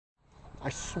I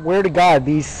swear to God,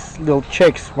 these little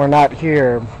chicks were not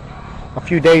here a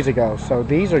few days ago. So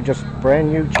these are just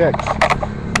brand new chicks.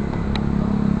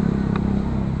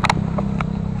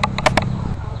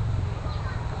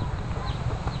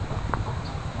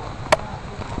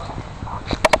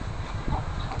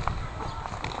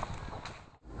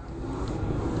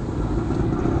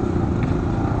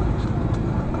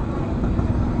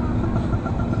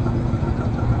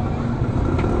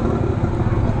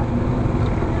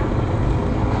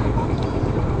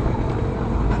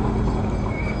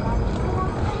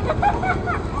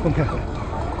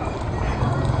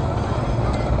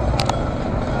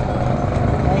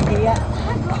 Nahihiya.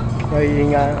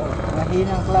 Nahihinga.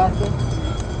 Mahinang klase.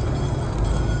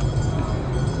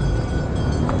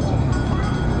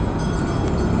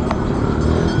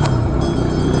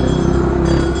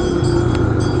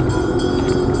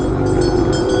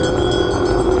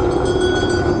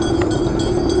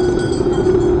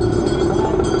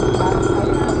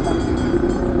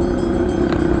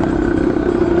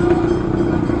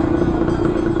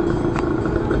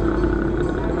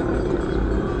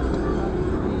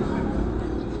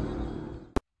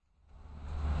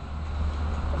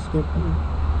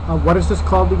 What is this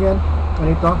called again?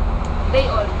 Anito? Day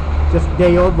old. Just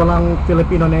day old, walang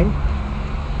Filipino name?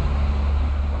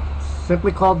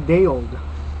 Simply called day old.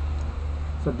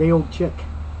 It's a day old chick.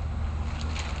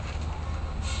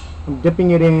 I'm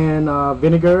dipping it in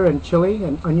vinegar and chili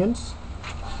and onions.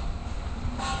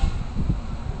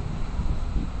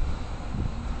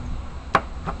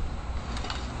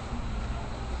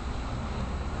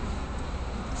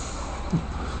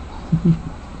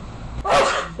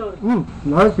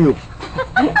 Nice view.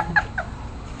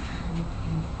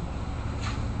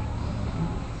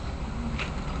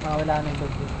 Mawala ng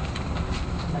dugo.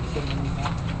 Nagsimula na.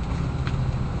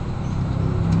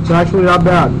 It's actually not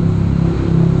bad.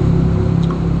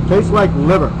 Tastes like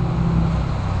liver.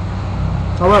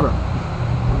 However,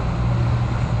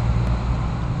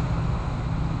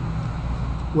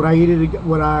 would I eat it again?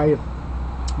 Would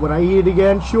I eat it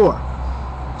again? Sure.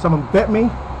 Someone bet me,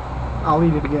 I'll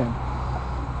eat it again.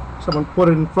 Someone put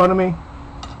it in front of me,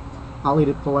 I'll eat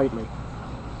it politely.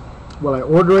 Will I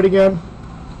order it again?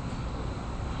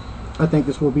 I think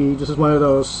this is one of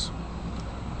those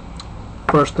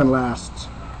first and last.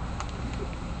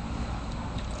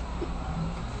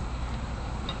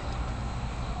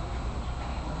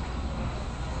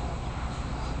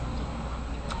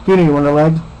 Tina, you want a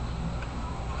leg?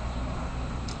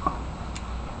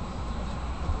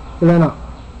 Elena,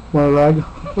 want a leg?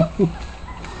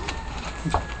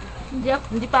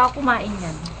 Hindi pa ako kumain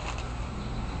yan.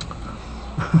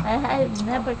 I've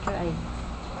never tried.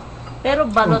 Pero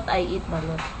balot, I eat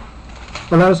balot.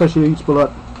 Elena says she eats balot.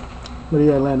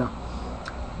 Maria Elena.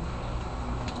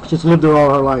 She's lived there all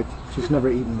her life. She's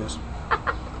never eaten this.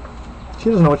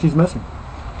 She doesn't know what she's missing.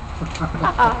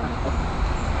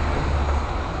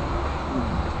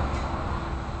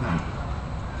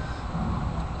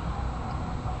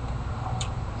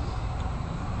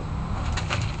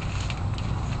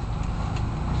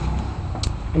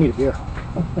 I need a beer.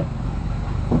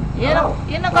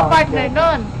 Yan ang kapartner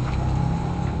nun.